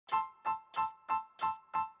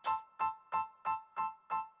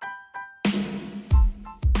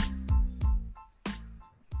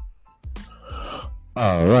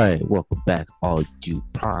All right, welcome back, all you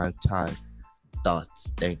primetime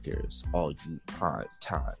thoughts thinkers, all you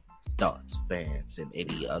primetime thoughts fans, and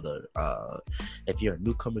any other. If you're a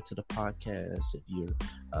newcomer to the podcast, if you're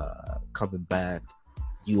coming back,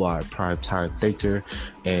 you are a primetime thinker,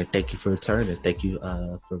 and thank you for returning. Thank you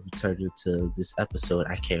for returning to this episode.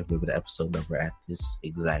 I can't remember the episode number at this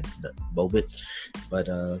exact moment, but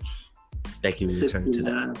thank you for returning to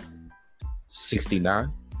that. 69,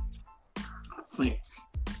 69. I think.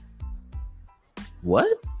 What?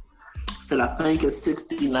 I said, I think it's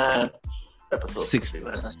 69, episode Six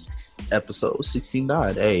 69. Episode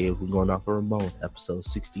 69. Hey, we're going off of Ramon. Episode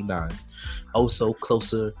 69. Also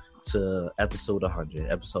closer to episode 100.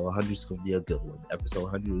 Episode 100 is going to be a good one. Episode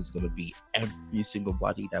 100 is going to be every single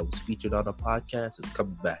body that was featured on the podcast is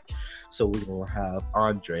coming back. So we're going to have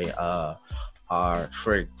Andre, our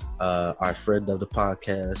friend of the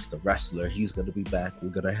podcast, the wrestler. He's going to be back. We're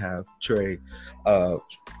going to have Trey, we're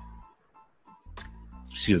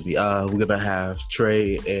gonna have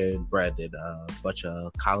Trey and Brandon, a bunch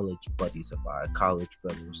of college buddies of mine, college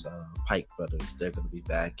brothers, Pike brothers. They're gonna be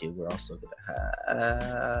back, and we're also gonna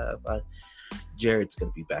have Jared's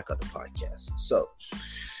gonna be back on the podcast. So,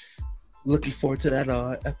 looking forward to that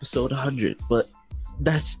episode 100. But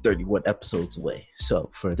that's 31 episodes away. So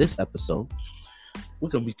for this episode, we're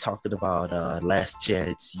gonna be talking about Last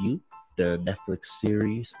Chance U, the Netflix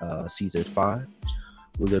series, season 5.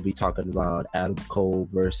 We're going to be talking about Adam Cole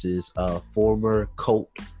versus former Colt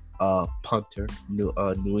punter, New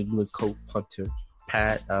England Colt punter,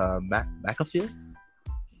 Pat McAfee.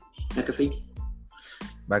 At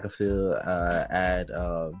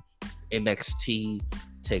NXT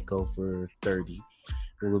Takeover 30.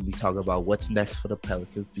 We're going to be talking about what's next for the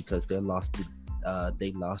Pelicans because they lost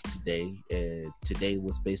today, and today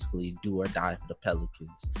was basically do or die for the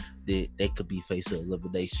Pelicans. They could be facing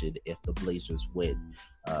elimination if the Blazers win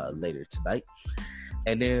later tonight.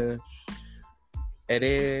 And then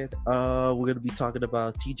we're gonna be talking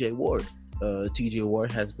about TJ Ward. TJ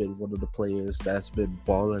Ward has been one of the players that's been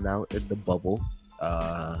balling out in the bubble.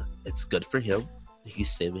 It's good for him. He's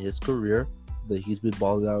saving his career, but he's been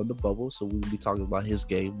balling out in the bubble. So we'll be talking about his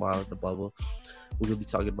game while in the bubble. We're gonna be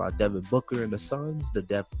talking about Devin Booker and the Suns.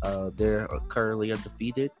 They're currently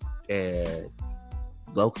undefeated, and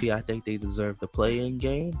low-key, I think they deserve the play-in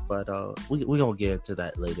game. But we gonna get into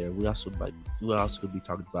that later. We're also gonna be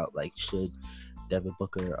talking about should Devin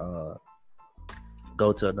Booker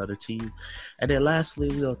go to another team, and then lastly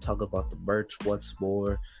we're gonna talk about the merch once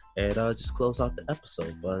more and just close out the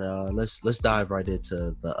episode. But let's dive right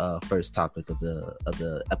into the first topic of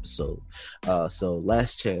the episode. So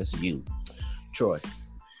Last Chance U. Troy,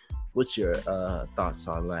 what's your thoughts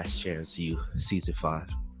on Last Chance U season 5?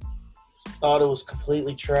 Thought it was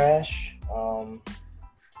completely trash.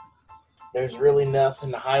 There's really nothing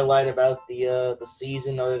to highlight about the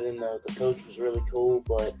season other than the coach was really cool,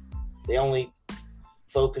 but they only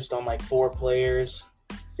focused on 4 players.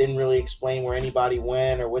 Didn't really explain where anybody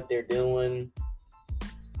went or what they're doing.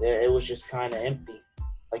 It was just kind of empty.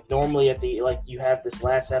 Normally you have this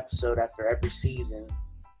last episode after every season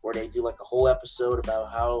where they do a whole episode about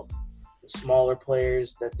how the smaller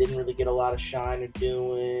players that didn't really get a lot of shine are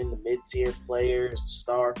doing, the mid-tier players, the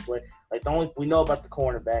star play. The only we know about the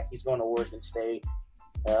cornerback, he's going to Oregon State,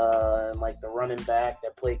 and the running back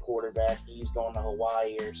that played quarterback, he's going to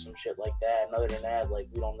Hawaii or some shit like that. And other than that, we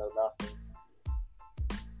don't know nothing.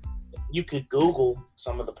 You could Google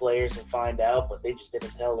some of the players and find out, but they just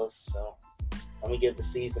didn't tell us. So let me give the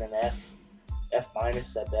season an F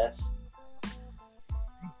minus at best.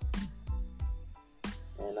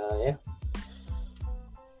 And yeah,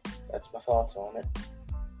 that's my thoughts on it.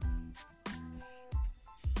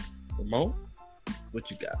 Ramon,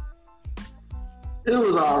 what you got? It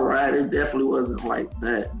was all right. It definitely wasn't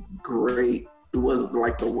that great. It wasn't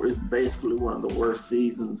the worst. It's basically one of the worst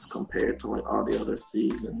seasons compared to all the other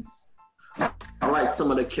seasons. I like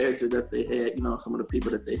some of the characters that they had. Some of the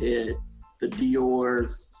people that they had. The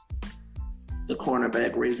Dior's, the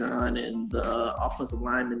cornerback Rajon, and the offensive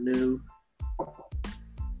lineman New.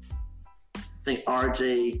 I think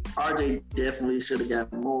RJ definitely should have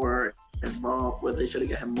got more involved. They should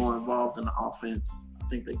have got him more involved in the offense. I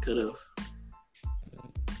think they could have.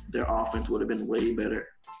 Their offense would have been way better.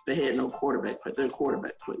 They had no quarterback play. Their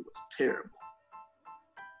quarterback play was terrible.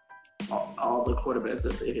 All the quarterbacks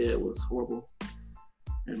that they had was horrible,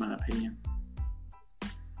 in my opinion.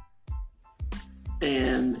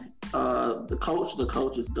 And the coach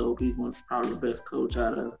is dope. He's probably the best coach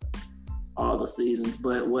out of all the seasons.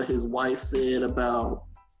 But what his wife said about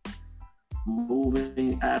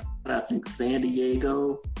moving out, I think San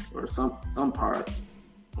Diego or some part,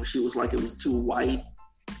 when she was like it was too white.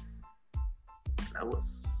 That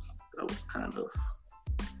was kind of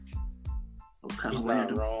He's not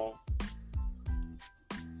random. wrong.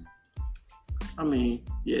 I mean,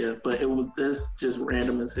 yeah, but that's just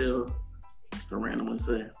random as hell to randomly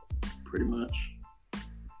say, pretty much.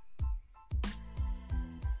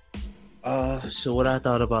 So what I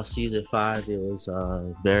thought about season 5, it was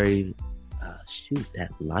very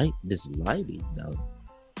this lighting though.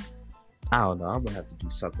 I don't know. I'm gonna have to do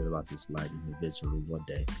something about this lighting eventually one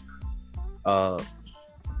day.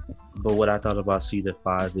 But what I thought about season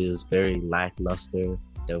 5 is very lackluster.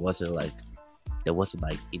 There wasn't like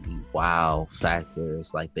any wow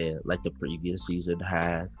factors like the previous season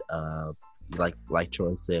had. Like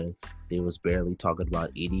Troy said, they was barely talking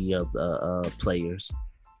about any of the players.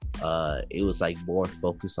 It was like more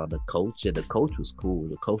focused on the coach, and the coach was cool.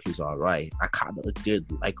 The coach was all right. I kind of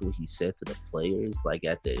did like what he said to the players, like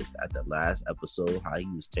at the last episode, how he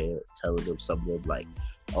was telling them, some of them like,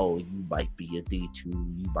 "Oh, you might be a D2,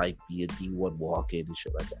 you might be a D1 walk-in and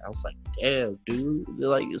shit like that." I was like, "Damn, dude,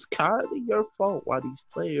 like it's kind of your fault why these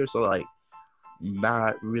players are like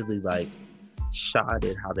not really like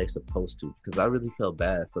shining how they supposed to." Because I really felt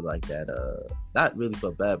bad for like that. Not really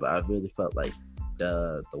felt bad, but I really felt like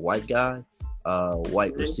the white guy,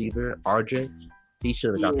 white receiver, RJ, he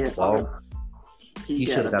should have got the ball. He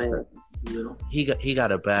should have got he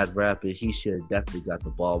got a bad rap, and he should have definitely got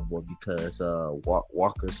the ball more, because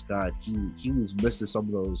Walker Scott, he was missing some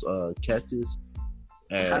of those catches,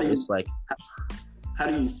 and it's like, how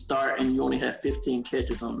do you start and you only have 15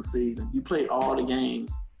 catches on the season? You played all the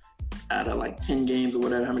games out of like 10 games or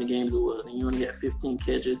whatever, how many games it was, and you only had 15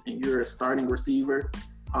 catches, and you're a starting receiver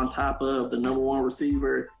on top of the number 1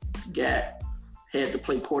 receiver. Gat had to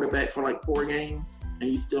play quarterback for like 4 games, and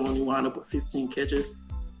you still only wound up with 15 catches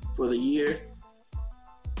for the year.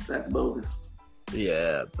 That's bogus.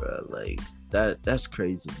 Yeah, bro, like that's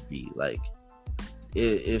crazy to me. Like,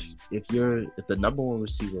 if the number 1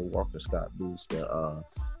 receiver, Walker Scott, moves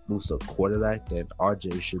to quarterback, then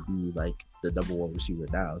RJ should be like the number 1 receiver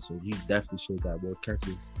now. So he definitely should have got more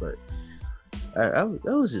catches. But that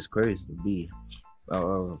was just crazy to me.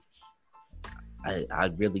 I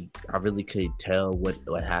really couldn't tell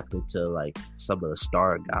what happened to like some of the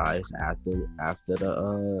star guys after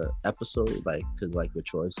the episode, like, because like what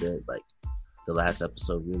Troy said, like the last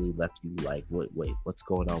episode really left you like, wait, what's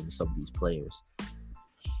going on with some of these players?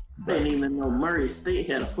 They didn't even know Murray State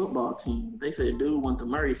had a football team. They said dude went to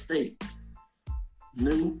Murray State.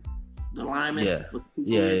 Knew the lineman.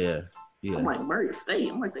 Yeah. I'm like, Murray State.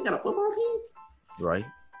 I'm like, they got a football team, right?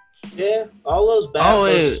 Yeah, all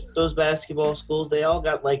those basketball schools, they all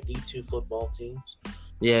got like D2 football teams.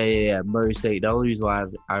 Yeah. Murray State. The only reason why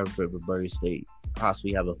I remember Murray State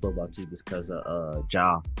possibly have a football team is because of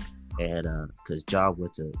Ja, and because Ja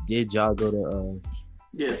went to. Did Ja go to?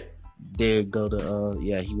 Yeah. Did go to?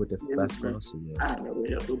 Yeah, he went to basketball. So yeah. I didn't know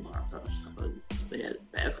they had football. I thought they had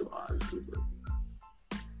basketball.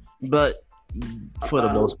 But for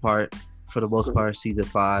the most part, season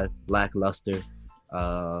 5 lackluster.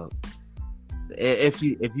 If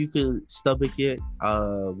you could stomach it,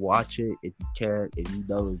 watch it. If you can't, if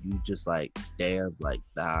you just like, damn, like,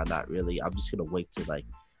 nah, not really, I'm just gonna wait till like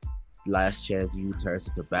Last Chance U turns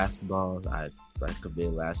into basketball. I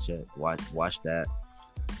recommend Last Chance. Watch that.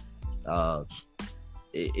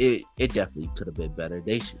 It definitely could have been better.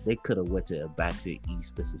 They could have went back to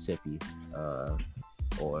East Mississippi,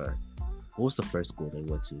 or what was the first school they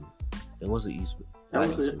went to? It wasn't East.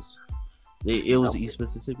 It was East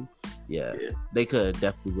Mississippi. Yeah. They could have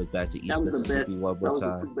definitely went back to East Mississippi one more time.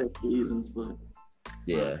 That was the 2 best seasons, but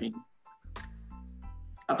yeah.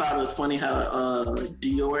 I thought it was funny how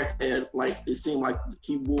Dior had, like, it seemed like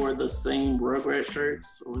he wore the same Rugrats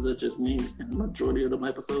shirts, or was it just me in the majority of them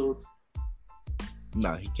episodes?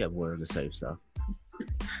 Nah, he kept wearing the same stuff.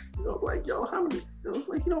 Like, yo, how many? It was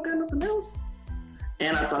like, you don't got nothing else.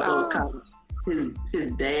 And I thought that was kind of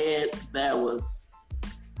his dad. That was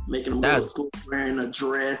making him go to school wearing a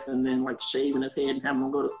dress and then like shaving his head and having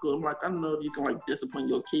him go to school. I'm like, I don't know if you can like discipline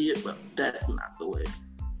your kid, but that's not the way.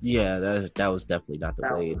 Yeah, that was definitely not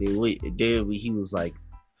the way. He was like,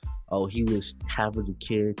 he was having the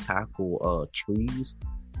kid tackle trees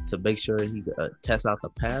to make sure he test out the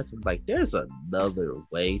pads. I'm like, there's another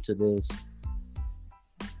way to this.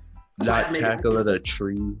 Not tackling a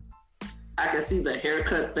tree. I can see the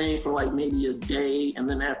haircut thing for like maybe a day, and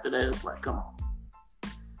then after that, it's like, come on.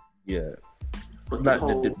 Yeah, but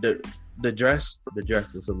the dress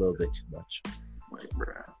is a little bit too much. Like,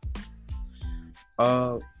 bruh.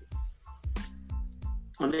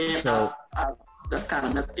 And then that's kind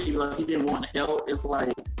of messed up. Even though he didn't want to help, it's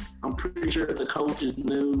like I'm pretty sure the coaches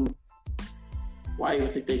knew. Why even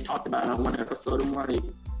think they talked about it on one episode? I'm like,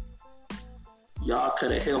 y'all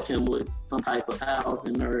could have helped him with some type of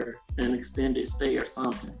housing or an extended stay or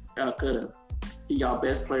something. Y'all could have. He y'all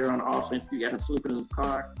best player on offense. You got him sleeping in his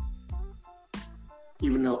car.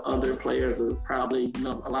 Even though other players are probably,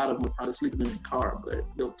 a lot of them was probably sleeping in the car, but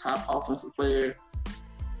the top offensive player,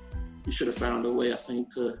 you should have found a way, I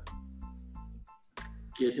think, to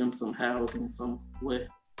get him some housing some way.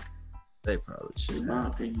 They probably should. In my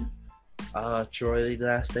opinion. Troy,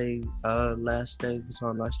 last thing was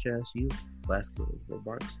on Last Chance U. Last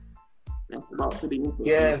remarks.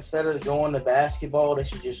 Yeah, instead of going to basketball, they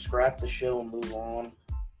should just scrap the show and move on.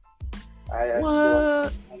 I just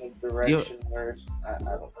don't in a direction where I don't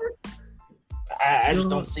know. I just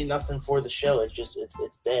don't see nothing for the show. It's just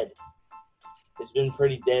it's dead. It's been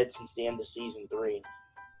pretty dead since the end of season 3.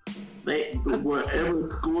 Whatever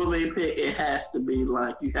school they pick, it has to be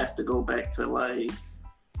like you have to go back to like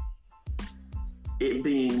it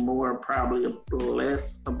being more probably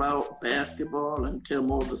less about basketball and tell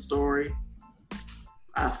more of the story.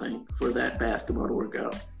 I think for that basketball to work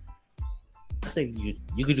out. I think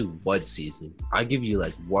you could do one season. I give you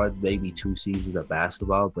like 1, maybe 2 seasons of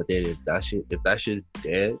basketball, but then if that shit's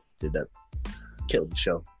dead, then that kill the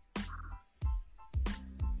show.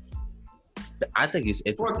 I think it's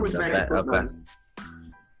interesting.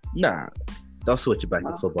 Nah, don't switch it back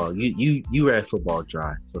to football. You ran football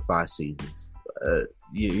dry for 5 seasons.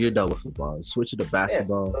 You're done with football. Switch it to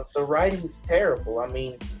basketball. Yes, the writing's terrible. I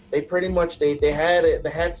mean, they pretty much they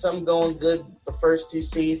had something going good the first 2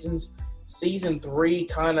 seasons. Season 3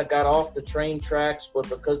 kind of got off the train tracks, but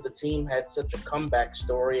because the team had such a comeback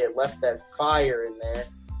story, it left that fire in there.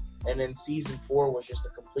 And then season 4 was just a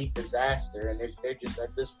complete disaster. And they're just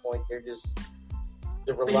at this point they're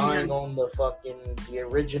relying on the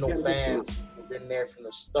original fans who've been there from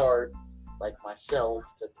the start, like myself,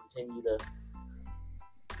 to continue to.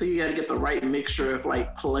 So you got to get the right mixture of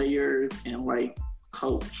like players and like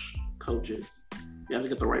coaches. You have to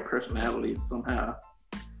get the right personalities somehow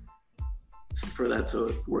for that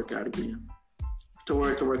to work out again. To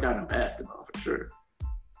work out in basketball for sure.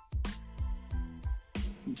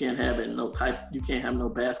 You can't have no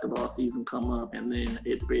basketball season come up and then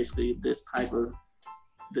it's basically this type of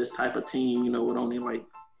team, with only like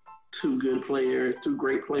 2 great players,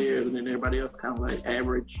 and then everybody else kind of like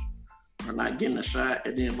average or not getting a shot,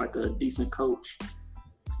 and then like a decent coach.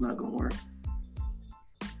 It's not gonna work.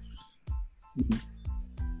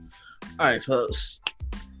 All right, folks.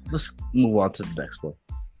 Let's move on to the next one.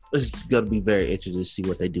 This is gonna be very interesting to see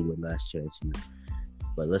what they do with Last Chance U.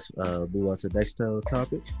 But let's move on to the next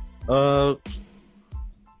topic.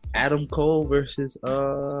 Adam Cole versus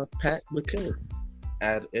Pat McKinnon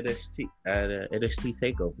at NXT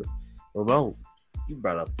Takeover. Ramon, you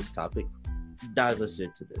brought up this topic. Dive us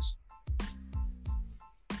into this.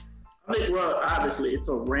 I think, well, obviously it's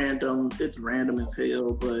random as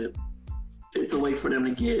hell, but it's a way for them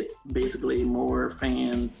to get basically more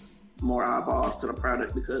fans, more eyeballs to the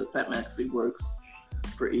product because Pat McAfee works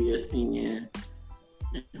for ESPN.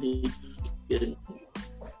 And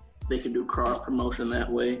they can do cross promotion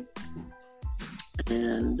that way.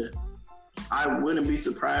 And I wouldn't be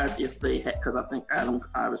surprised if they had, because I think Adam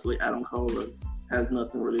Cole has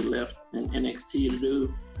nothing really left in NXT to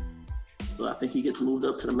do. So I think he gets moved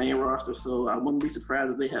up to the main roster. So I wouldn't be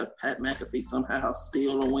surprised if they have Pat McAfee somehow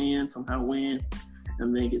steal a win,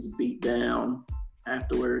 and then gets beat down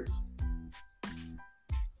afterwards.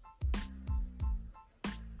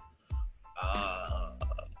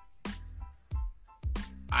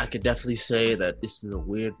 I could definitely say that this is a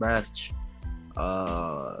weird match.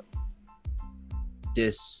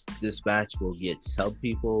 This match will get some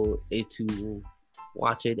people into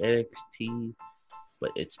watching NXT,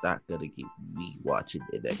 but it's not gonna get me watching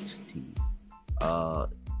NXT.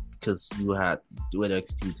 Because you had to do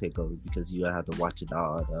NXT Takeover because you have to watch it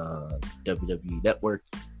on WWE Network,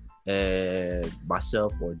 and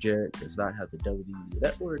myself or Jared does not have the WWE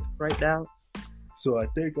Network right now. So I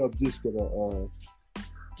think I'm just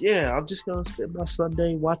gonna spend my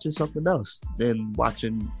Sunday watching something else than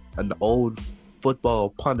watching an old football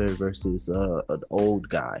punter versus an old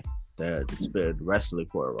guy that's been wrestling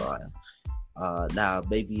for a while. Now,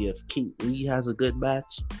 maybe if Keith Lee has a good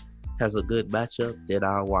matchup, then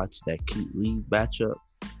I'll watch that Keith Lee matchup.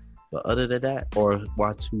 But other than that, or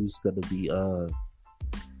watch who's going to be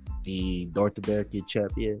the North American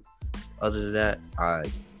champion. Other than that,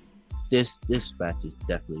 this match is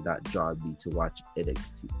definitely not drawing me to watch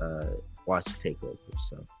NXT, watch Takeover.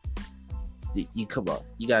 So you come on,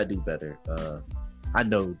 you gotta do better. I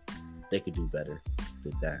know they could do better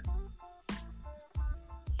than that.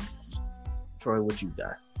 Troy, what you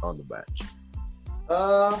got on the match?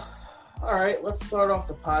 All right. Let's start off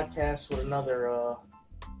the podcast with another a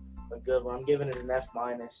good one. I'm giving it an F-.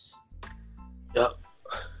 Yep.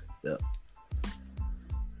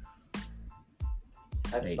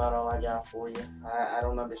 That's about all I got for you. I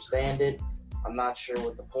don't understand it. I'm not sure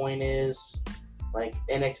what the point is. Like,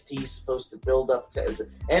 NXT is supposed to build up.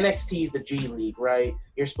 NXT is the G League, right?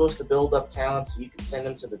 You're supposed to build up talent so you can send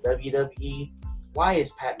them to the WWE. Why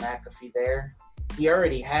is Pat McAfee there? He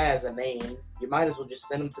already has a name. You might as well just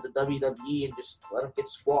send him to the WWE and just let him get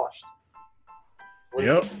squashed.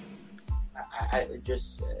 Yep. It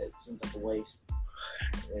seems like a waste.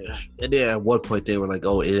 Yeah. And then at one point they were like,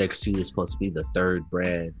 "Oh, NXT is supposed to be the third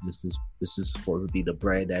brand. This is supposed to be the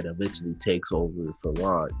brand that eventually takes over for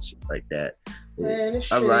launch, like that." Man, this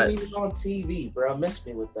shit ain't even on TV, bro. Miss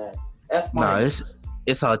me with that. F-. Nah,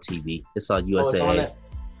 it's on TV. It's on USA. Oh, it's on it?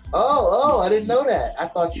 Oh, I didn't know that. I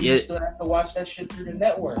thought you used to have to watch that shit through the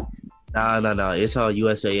network. No. It's on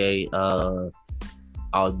USA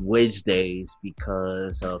on Wednesdays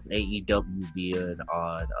because of AEW being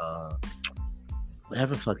on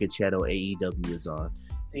whatever fucking channel AEW is on.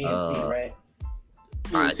 TNT, right?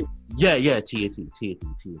 TNT.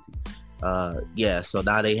 So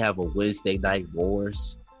now they have a Wednesday night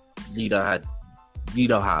wars. You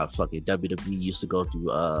know how fucking WWE used to go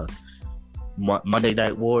through Monday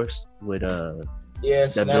night wars with so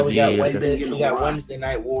now we got Wednesday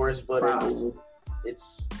night wars, but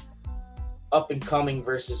it's up and coming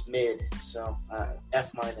versus mid. So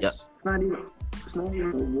F-. Yep. It's not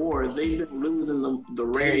even a war. They've been losing the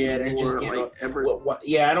ratings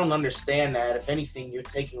I don't understand that. If anything, you're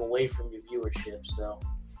taking away from your viewership. So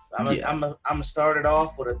I'm gonna start it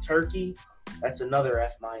off with a turkey. That's another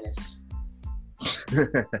F-.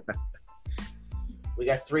 We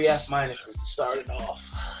got 3 F- to start it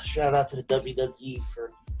off. Shout out to the WWE for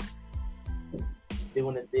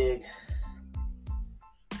doing a dig.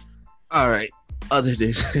 All right. Other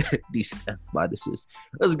than these F-minuses,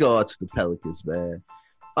 let's go on to the Pelicans, man.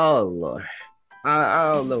 Oh Lord,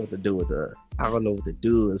 I don't know what to do with I don't know what to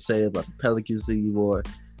do and say about the Pelicans anymore.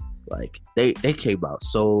 Like they came out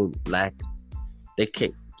so They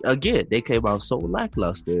came out so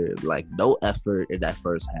lackluster. Like no effort in that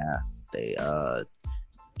first half. They the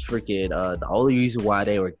only reason why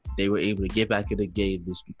they were able to get back in the game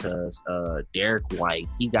is because Derek White,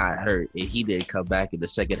 he got hurt and he didn't come back in the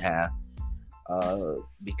second half.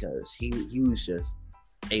 Because he was just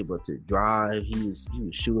able to drive. He was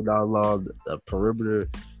shooting all along the perimeter.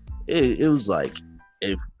 It was like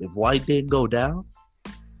if White didn't go down,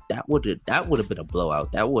 that would have been a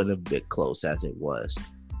blowout. That wouldn't have been close as it was.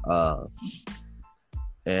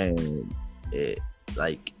 And it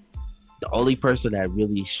like the only person that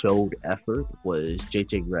really showed effort was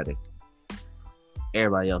JJ Redick.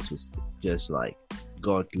 Everybody else was just like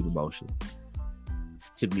going through the motions.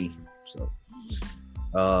 To me, so.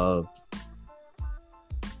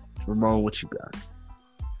 Ramon, what you got?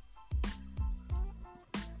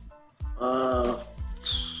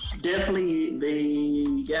 Definitely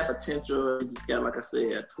they got potential. They just got, like I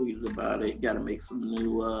said, I tweeted about it. Got to make some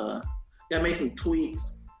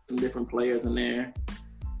tweaks, some different players in there.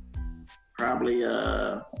 Probably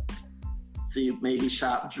see maybe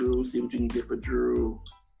shop Drew, see what you can get for Drew.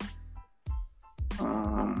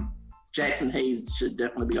 Jackson Hayes should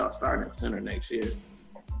definitely be starting at center next year.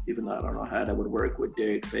 Even though I don't know how that would work with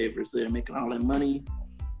Derek Favors there making all that money.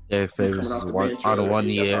 Derek Favors is on a 1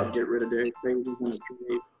 year. Get rid of Derek Favors in the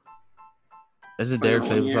trade. Is it Derek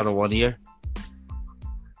Favors on a 1 year?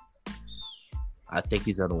 I think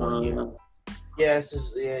he's on a 1 year. Yeah,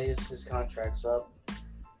 his contract's up.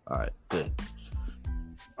 All right, good.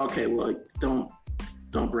 Okay, well, don't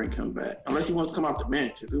bring him back unless he wants to come off the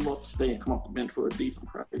bench. If he wants to stay and come off the bench for a decent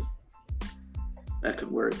price, that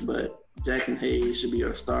could work. But Jackson Hayes should be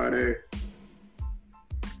your starter,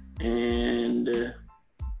 and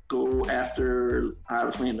go after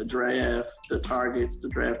obviously in the draft. The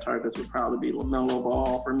draft targets would probably be LaMelo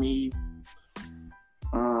Ball for me.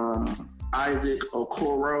 Isaac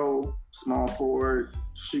Okoro, small forward,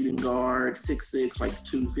 shooting guard, 6'6", like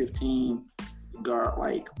 215, guard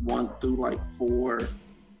like 1 through like 4,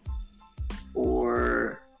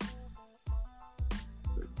 or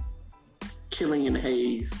Killian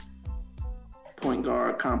Hayes, point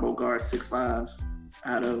guard, combo guard, 6'5",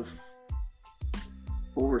 out of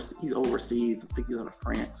he's overseas. I think he's out of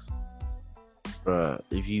France.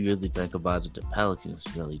 If you really think about it, the Pelicans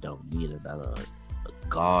really don't need another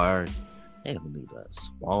guard. They don't need a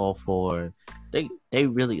small forward. They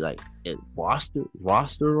really like it roster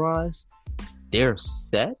wise, they're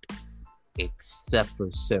set except for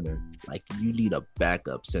center. Like you need a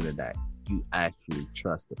backup center that you actually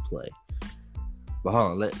trust to play. But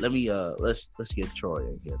hold on, let me let's get Troy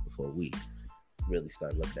in here before we really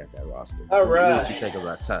start looking at that roster. All right. What you think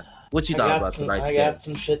about time? What you thought about tonight's game? I got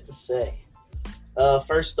some shit to say.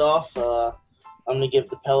 First off, I'm gonna give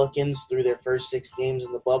the Pelicans through their first 6 games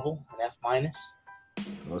in the bubble an F-.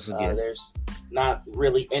 Once again, there's not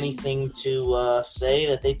really anything to say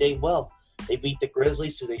that they did well. They beat the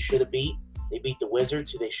Grizzlies, who they should have beat. They beat the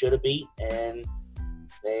Wizards, who they should have beat, and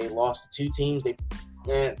they lost to 2 teams. They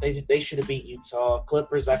should have beat Utah.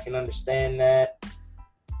 Clippers, I can understand that.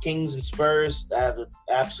 Kings and Spurs,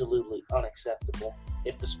 absolutely unacceptable.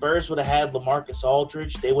 If the Spurs would have had LaMarcus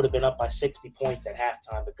Aldridge, they would have been up by 60 points at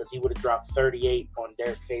halftime because he would have dropped 38 on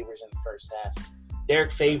Derek Favors in the first half.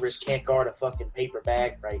 Derek Favors can't guard a fucking paper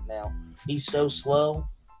bag right now. He's so slow.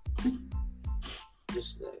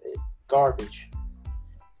 Just garbage.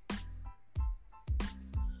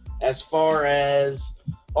 As far as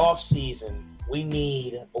off-season, we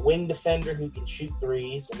need a wing defender who can shoot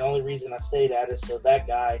threes. And the only reason I say that is so that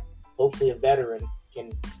guy, hopefully a veteran,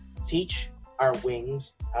 can teach our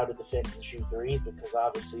wings how to defend and shoot threes, because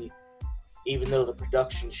obviously, even though the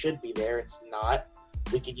production should be there, it's not.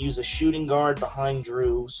 We could use a shooting guard behind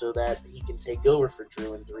Drew so that he can take over for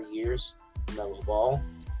Drew in 3 years, Melo Ball.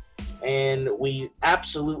 And we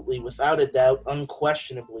absolutely, without a doubt,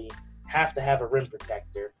 unquestionably, have to have a rim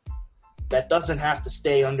protector that doesn't have to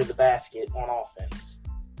stay under the basket on offense.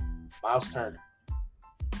 Miles Turner.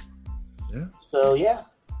 Yeah. So, yeah.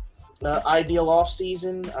 Ideal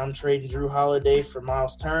offseason, I'm trading Drew Holiday for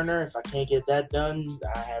Miles Turner. If I can't get that done,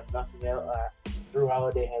 I have nothing else. Drew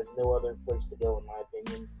Holiday has no other place to go, in my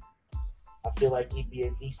opinion. I feel like he'd be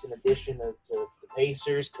a decent addition to the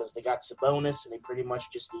Pacers because they got Sabonis and they pretty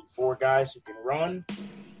much just need 4 guys who can run.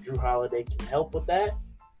 Drew Holiday can help with that.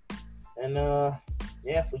 And,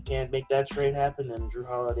 if we can't make that trade happen, then Drew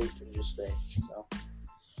Holiday can just stay. So,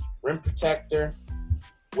 rim protector,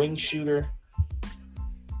 wing shooter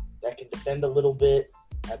that can defend a little bit.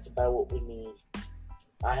 That's about what we need.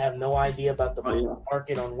 I have no idea about the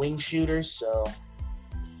market on wing shooters, so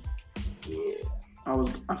yeah.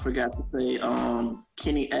 I forgot to say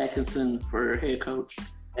Kenny Atkinson for head coach.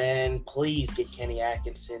 And please get Kenny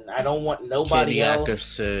Atkinson. I don't want nobody Kenny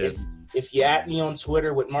else. Atkinson. If you at me on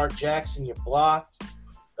Twitter with Mark Jackson, you're blocked.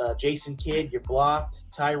 Jason Kidd, you're blocked.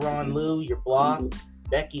 Tyronn Lue, you're blocked.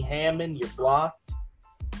 Becky Hammond, you're blocked.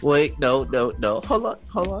 Wait, no. Hold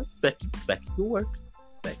on. Becky can work.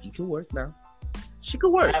 Becky can work now. She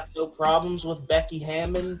can work. I have no problems with Becky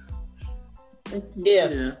Hammond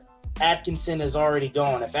if Atkinson is already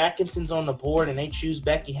gone. If Atkinson's on the board and they choose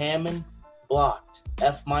Becky Hammond, blocked.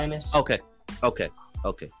 F-. Okay.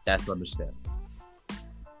 That's understandable.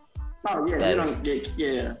 Oh,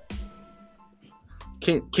 yeah.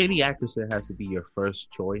 Kenny Atkinson has to be your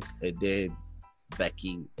first choice, and then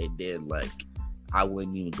Becky, and then, I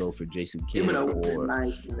wouldn't even go for Jason Kidd. He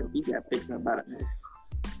got picked up by the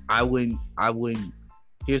I wouldn't.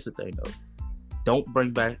 Here's the thing, though. Don't bring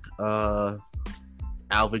back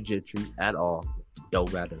Alvin Gentry at all.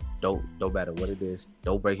 Don't matter. Don't matter what it is.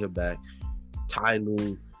 Don't bring him back. Ty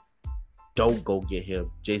Lue, don't go get him.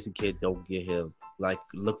 Jason Kidd, don't get him.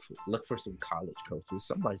 Look for some college coaches.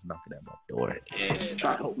 Somebody's knocking at my door, and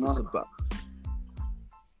I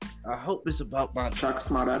hope it's about my Chuck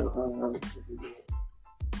Smart out of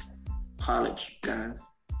college guys.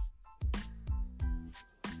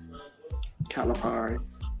 Calipari,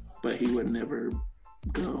 but he would never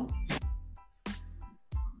go.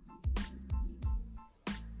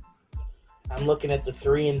 I'm looking at the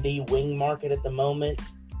 3-and-D wing market at the moment,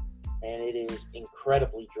 and it is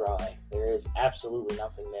incredibly dry. There is absolutely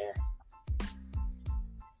nothing there.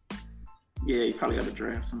 Yeah, you probably got to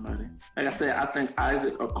draft somebody. Like I said, I think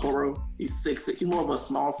Isaac Okoro, he's 6'6". He's more of a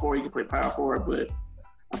small forward. He can play power forward, but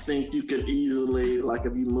I think you could easily,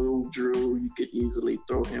 if you move Drew, you could easily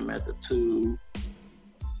throw him at the 2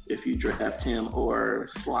 if you draft him, or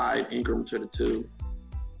slide Ingram to the 2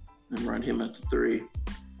 and run him at the 3.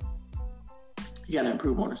 He got to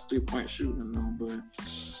improve on his 3-point shooting, though, but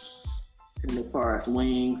and as far as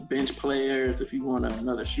wings, bench players, if you want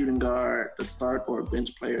another shooting guard to start, or a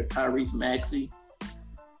bench player, Tyrese Maxey,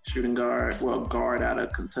 shooting guard, guard out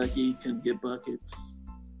of Kentucky, can get buckets.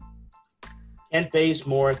 Kent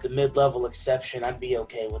Bazemore at the mid-level exception, I'd be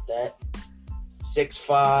okay with that.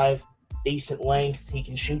 6'5", decent length, he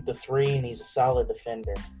can shoot the 3, and he's a solid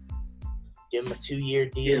defender. Give him a 2-year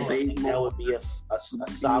deal. That would be a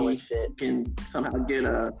solid fit. Can somehow get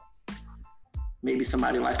maybe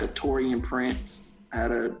somebody like a Taurean Prince, how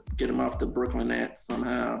to get him off the Brooklyn Nets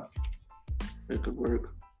somehow. It could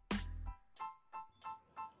work.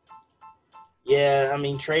 Yeah, I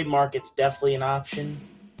mean, trade market's definitely an option.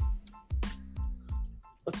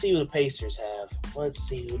 Let's see who the Pacers have.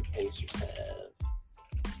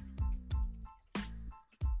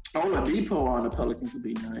 I want a depot on the Pelicans to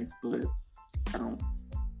be nice, but I don't.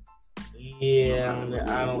 Yeah,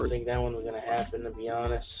 I don't think that one's going to happen, to be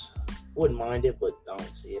honest. Wouldn't mind it, but I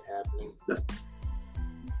don't see it happening.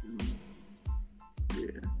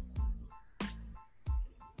 Yeah.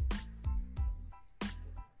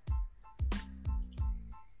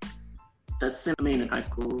 That's Cinnamon in high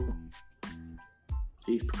school.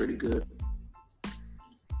 He's pretty good.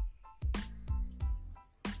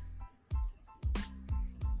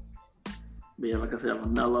 But yeah, like I said,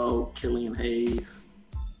 LaMelo, Killian Hayes.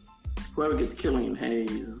 Whoever gets Killian Hayes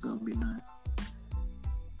is going to be nice.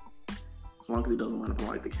 As long as he doesn't want to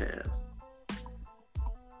like the Cavs.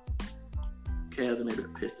 Cavs and maybe the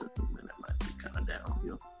Pistons, then that might be kind of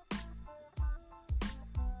downhill.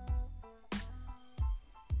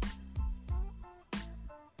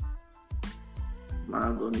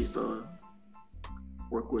 Lonzo needs to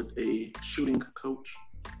work with a shooting coach.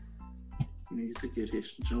 He needs to get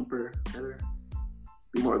his jumper better.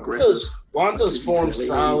 Be more aggressive. Lonzo's form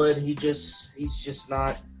solid. He's just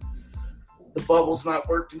not. The bubble's not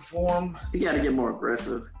working for him. He got to get more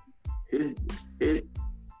aggressive. Him at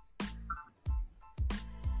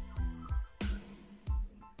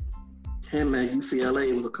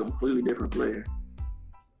UCLA was a completely different player.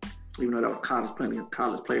 Even though that was college playing against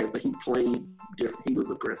college players, but he played different. He was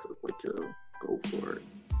aggressive, like to go for it.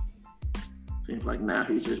 Seems like now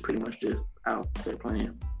he's just pretty much just out there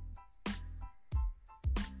playing.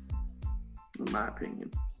 In my opinion.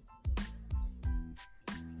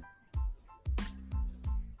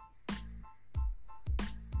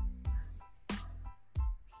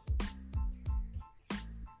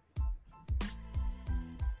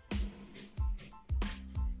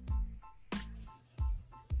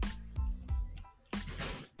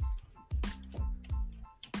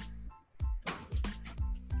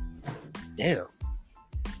 Damn.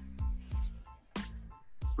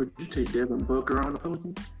 Would you take Devin Booker on the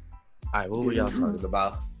Pelicans? All right, what were y'all talking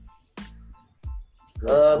about?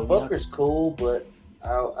 Booker's cool, but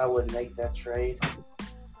I wouldn't make that trade.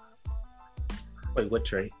 Wait, what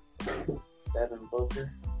trade? Devin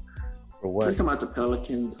Booker. For what? We're talking about the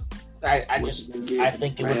Pelicans. I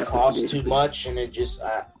think it would cost too much, and it just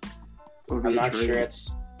I'm not sure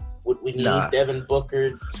it's what we need. Devin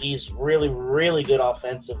Booker, he's really, really good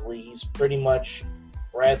offensively. He's pretty much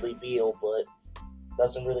Bradley Beal, but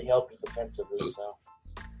doesn't really help you defensively. So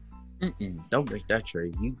don't make that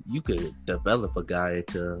trade. You could develop a guy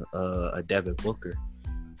into a Devin Booker.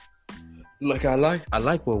 Like I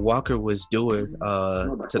like what Walker was doing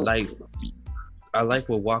tonight. I like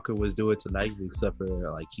what Walker was doing tonight, except for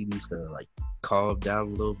like he needs to like calm down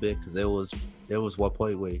a little bit, because there was one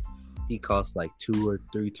point where he caused like 2 or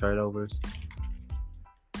 3 turnovers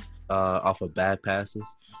off of bad passes,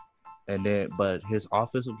 but his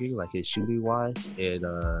offensive game, like his shooting wise and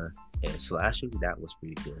slashing, that was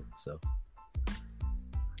pretty good. So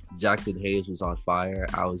Jackson Hayes was on fire.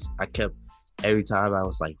 I kept every time I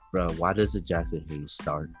was like, bro, why doesn't Jackson Hayes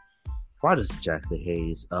start? Why does Jackson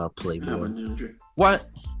Hayes play more? Why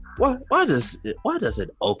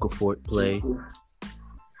doesn't Okafor play?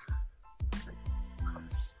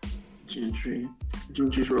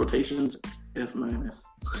 Gentry's rotations F-.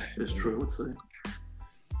 That's true, I would say.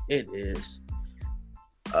 It is.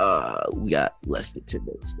 We got less than 10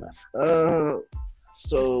 minutes left.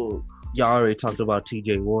 So y'all already talked about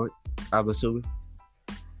TJ Ward, I'm assuming?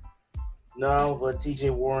 No, but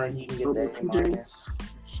TJ Warren, he can get that A-.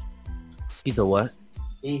 He's a what?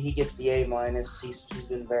 He gets the A-. He's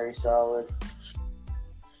been very solid.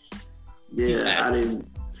 Yeah,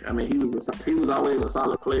 he was always a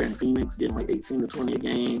solid player in Phoenix, getting like 18 to 20 a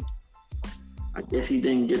game. I guess he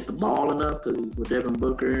didn't get the ball enough because with Devin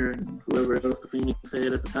Booker and whoever else the Phoenix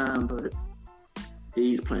had at the time, but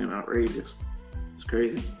he's playing outrageous. It's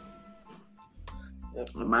crazy. Yep.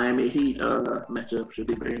 The Miami Heat matchup should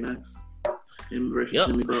be very nice. Him versus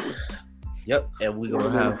Jimmy Butler. Yep, and we're gonna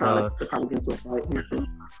have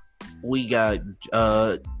we got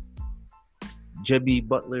Jimmy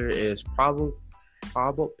Butler is probable,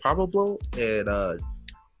 and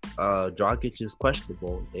Dragic is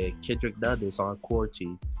questionable, and Kendrick Nunn is on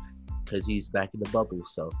quarantine because he's back in the bubble.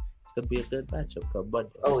 So it's gonna be a good matchup come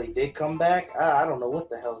Monday. Oh, he did come back? I don't know what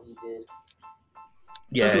the hell he did.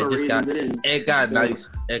 Yeah, it got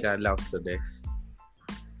announced today.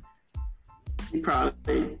 He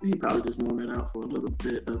probably just worn it out for a little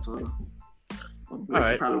bit. That's all. All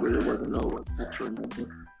right. Probably really wasn't no extra.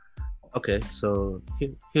 Okay, so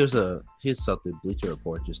here's something Bleacher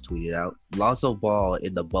Report just tweeted out. Lonzo Ball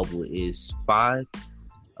in the bubble is five.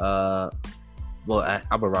 I'm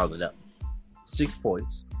gonna round it up. 6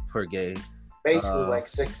 points per game. Basically, like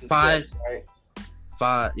 6 and five- 6,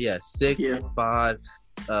 right? 6, Yeah. 5,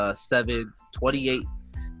 7, 28.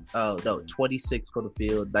 Oh no, 26 from the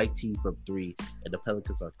field, 19 from 3, and the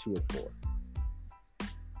Pelicans are 2 and 4.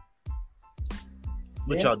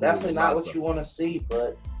 What Yeah, y'all do definitely with not Lonzo? what you want to see,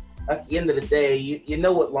 but at the end of the day, you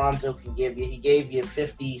know what Lonzo can give you. He gave you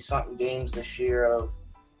 50-something games this year of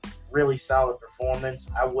really solid performance.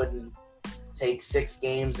 I wouldn't take 6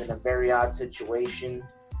 games in a very odd situation.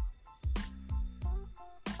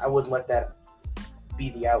 I wouldn't let that be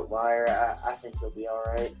the outlier. I think he'll be all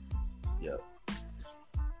right.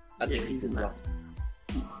 I think he's he's not.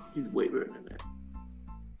 He's way better than that.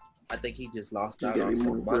 I think he just lost He's out gotta on be some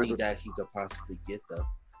more money aggressive. that he could possibly get though.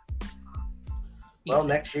 Well,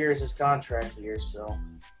 next year is his contract year, so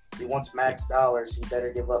if he wants max dollars, he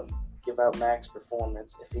better give out max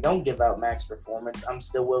performance. If he don't give out max performance, I'm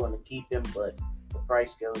still willing to keep him, but the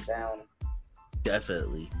price goes down.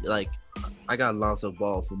 Definitely. Like I got Lonzo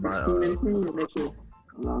Ball for my 16 and 10 next year.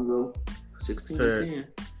 Lonzo, 16 For- and 10.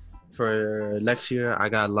 for next year. I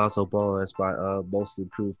got Lonzo Ball as my most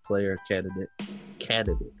improved player candidate.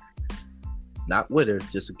 Not winner,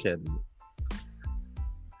 just a candidate.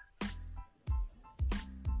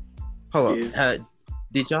 Hold on.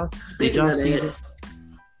 Did y'all Speaking y'all of see that, this?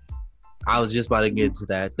 I was just about to get into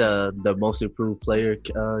that. The most improved player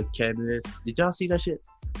candidates. Did y'all see that shit?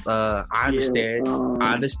 I understand.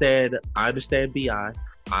 I understand Bi.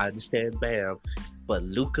 I understand Bam, but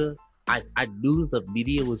Luca. I knew the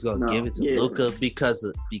media was gonna give it to Luca because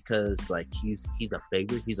like he's a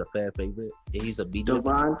favorite. He's a fan favorite. He's a media.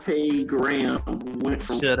 Devontae Graham went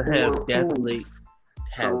from Should have definitely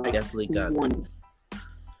got got it.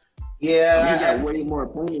 Yeah, he got way more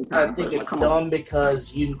playing I time. think but, it's come on. dumb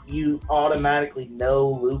because you automatically know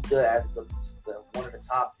Luka as the one of the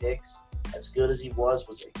top picks. As good as he was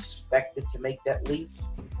expected to make that leap.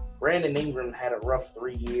 Brandon Ingram had a rough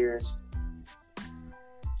 3 years.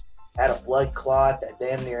 Had a blood clot that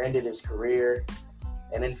damn near ended his career,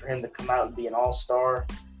 and then for him to come out and be an all-star,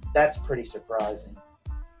 that's pretty surprising.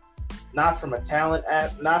 Not from a talent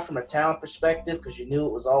perspective, because you knew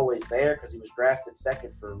it was always there because he was drafted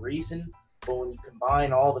second for a reason. But when you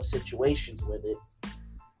combine all the situations with it,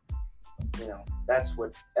 you know, that's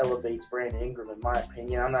what elevates Brandon Ingram, in my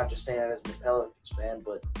opinion. I'm not just saying that as a Pelicans fan,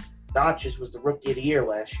 but Doncic was the rookie of the year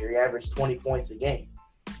last year. He averaged 20 points a game.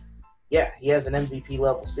 Yeah, he has an MVP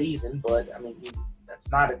level season, but I mean,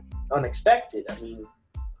 that's not unexpected. I mean,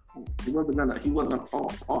 he wasn't gonna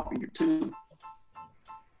fall off year 2.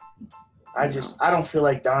 I don't feel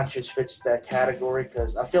like Doncic fits that category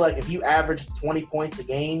because I feel like if you average 20 points a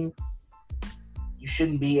game, you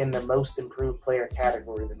shouldn't be in the most improved player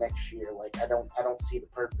category the next year. Like I don't see the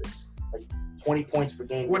purpose. Like 20 points per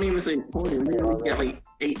game. I wouldn't even say 20. You got like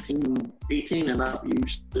 18 and up.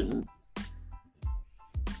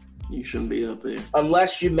 You shouldn't be up there.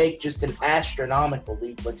 Unless you make just an astronomical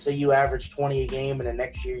leap. Like say you average 20 a game and the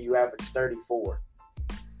next year you average 34.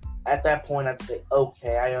 At that point, I'd say,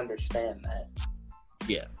 okay, I understand that.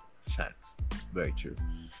 Yeah, facts. Very true.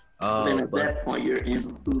 Then at that point, you're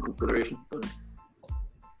in food consideration.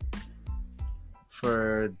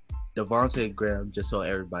 For Devontae Graham, just so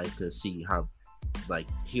everybody could see how, like,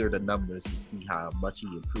 hear the numbers and see how much he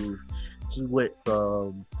improved. He went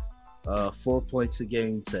from 4 points a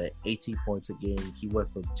game to 18 points a game. He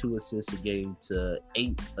went from 2 assists a game to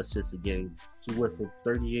 8 assists a game. He went from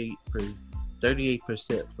 28%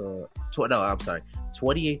 from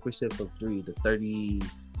 28% from 3 to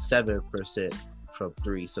 37% from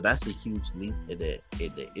 3. So that's a huge leap in the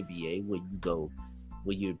NBA when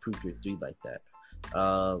you improve your 3 like that.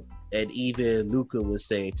 And even Luka was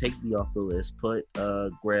saying, take me off the list, put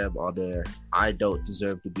Graham on there. I don't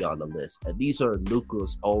deserve to be on the list. And these are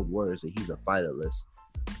Luka's own words, and he's a finalist.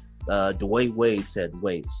 Dwayne Wade said,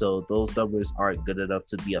 wait, so those numbers aren't good enough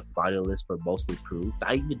to be a finalist for most improved?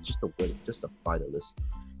 Not even just a winner, just a finalist.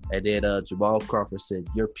 And then Jamal Crawford said,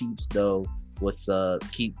 your peeps know what's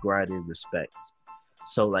keep grinding respect.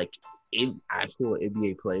 So like in actual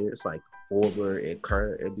NBA players, like former and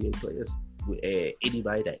current NBA players,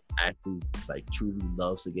 anybody that actually like truly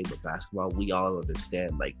loves the game of basketball, we all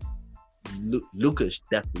understand like Luka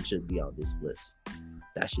definitely should be on this list.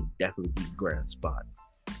 That should definitely be Graham's spot.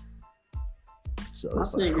 So My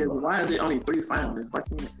it's thing like, is, why is it only 3 finalists?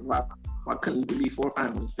 Why couldn't it be 4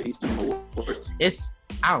 finalists for each awards? it's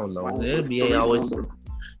I don't know. The NBA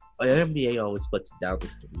always puts it down to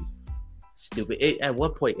 3. Stupid. At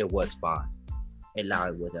one point it was 5. and now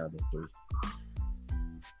I went down to 3.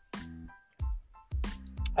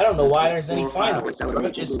 I don't know why there's any finalists, bro.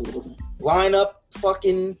 Just line up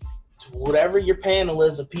fucking whatever your panel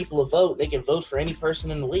is of people to vote. They can vote for any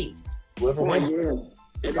person in the league. Whoever wins.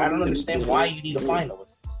 I don't understand why you need a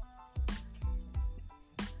finalist.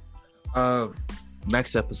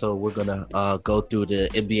 Next episode, we're gonna go through the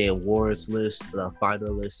NBA awards list, the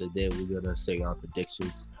finalists, and then we're gonna say our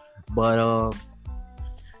predictions. But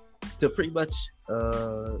to pretty much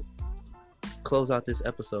close out this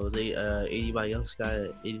episode, anybody else got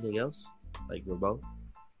anything else? Like Ramon?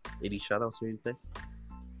 Any shout outs or anything?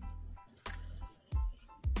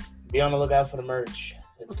 Be on the lookout for the merch.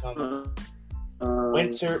 It's coming.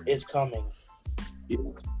 Winter is coming. Yeah.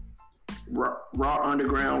 Raw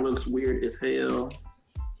Underground looks weird as hell.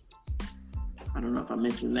 I don't know if I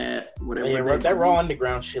mentioned that. Whatever. Yeah, that Raw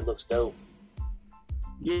Underground shit looks dope.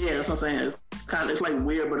 Yeah, that's what I'm saying. It's like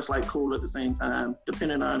weird, but it's like cool at the same time.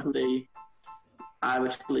 Depending on who they,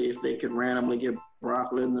 obviously, if they could randomly get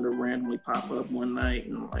Brock Lesnar to randomly pop up one night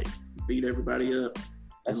and like beat everybody up.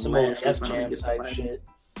 That's some old Def Jam type shit.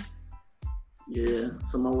 Yeah,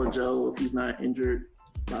 Samoa Joe, if he's not injured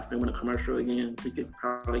by filming a commercial again, he could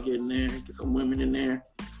probably get in there, get some women in there.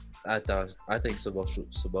 I think Samoa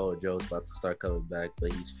Joe's about to start coming back,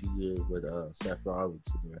 but he's feuding with Seth Rollins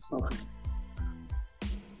and the rest of the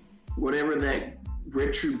Whatever that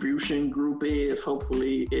Retribution group is,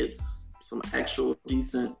 hopefully it's some actual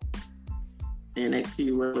decent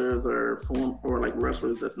NXT wrestlers or like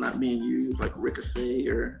wrestlers that's not being used, like Ricochet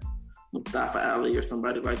or Mustafa Ali or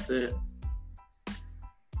somebody like that.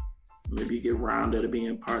 Maybe you get rounded to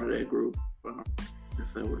being part of that group,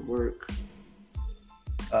 if that would work.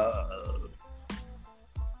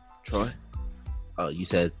 Troy? Oh, you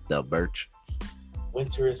said the merch.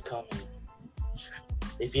 Winter is coming.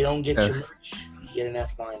 If you don't get your merch, you get an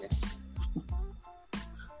F-.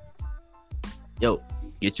 Yo,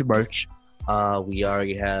 get your merch. We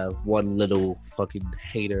already have one little fucking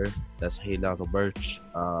hater that's hating on the merch.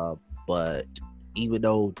 But even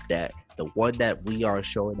though that the one that we are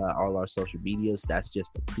showing on all our social medias, that's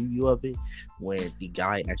just a preview of it. When the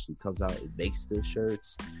guy actually comes out and makes the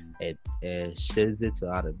shirts and sends it to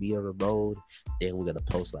either me or Ramon, then we're gonna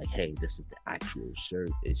post like, hey, this is the actual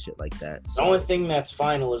shirt and shit like that. The only thing that's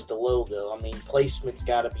final is the logo. I mean, placement's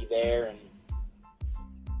got to be there, and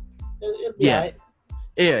it'll be yeah, right.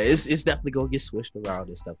 Yeah, it's definitely gonna get switched around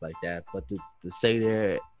and stuff like that. But to say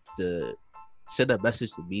there, to send a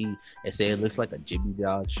message to me and say it looks like a Jimmy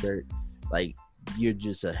John shirt, like, you're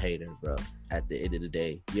just a hater, bro. At the end of the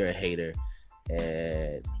day, you're a hater,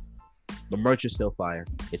 and the merch is still fire.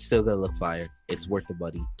 It's still gonna look fire. It's worth the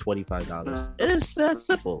money, $25. It's that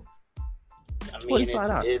simple. I mean,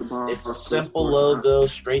 it's a simple logo,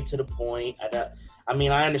 straight to the point. I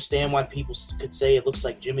mean, I understand why people could say it looks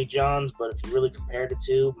like Jimmy John's, but if you really compare the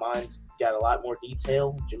two, mine's got a lot more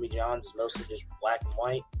detail. Jimmy John's is mostly just black and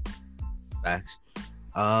white. Facts.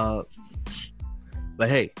 But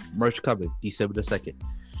hey, merch coming December the 2nd.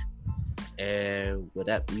 And with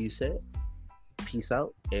that being said, peace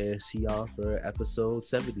out and see y'all for episode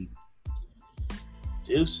 70.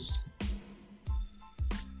 Deuces.